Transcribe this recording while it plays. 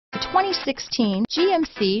2016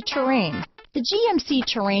 GMC Terrain. The GMC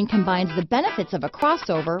Terrain combines the benefits of a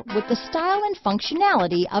crossover with the style and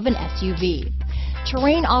functionality of an SUV.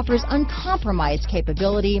 Terrain offers uncompromised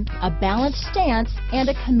capability, a balanced stance, and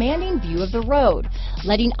a commanding view of the road,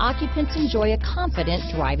 letting occupants enjoy a confident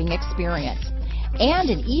driving experience. And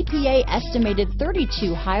an EPA estimated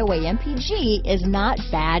 32 highway MPG is not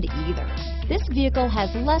bad either. This vehicle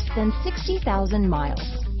has less than 60,000 miles.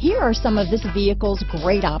 Here are some of this vehicle's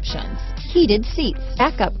great options: heated seats,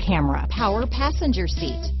 backup camera, power passenger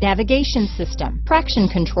seat, navigation system, traction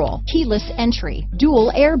control, keyless entry,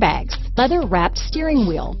 dual airbags, leather-wrapped steering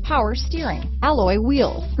wheel, power steering, alloy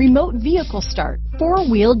wheels, remote vehicle start,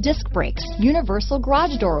 four-wheel disc brakes, universal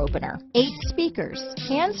garage door opener, 8 speakers,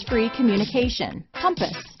 hands-free communication,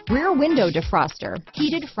 compass, rear window defroster,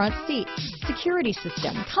 heated front seats, security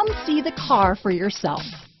system. Come see the car for yourself.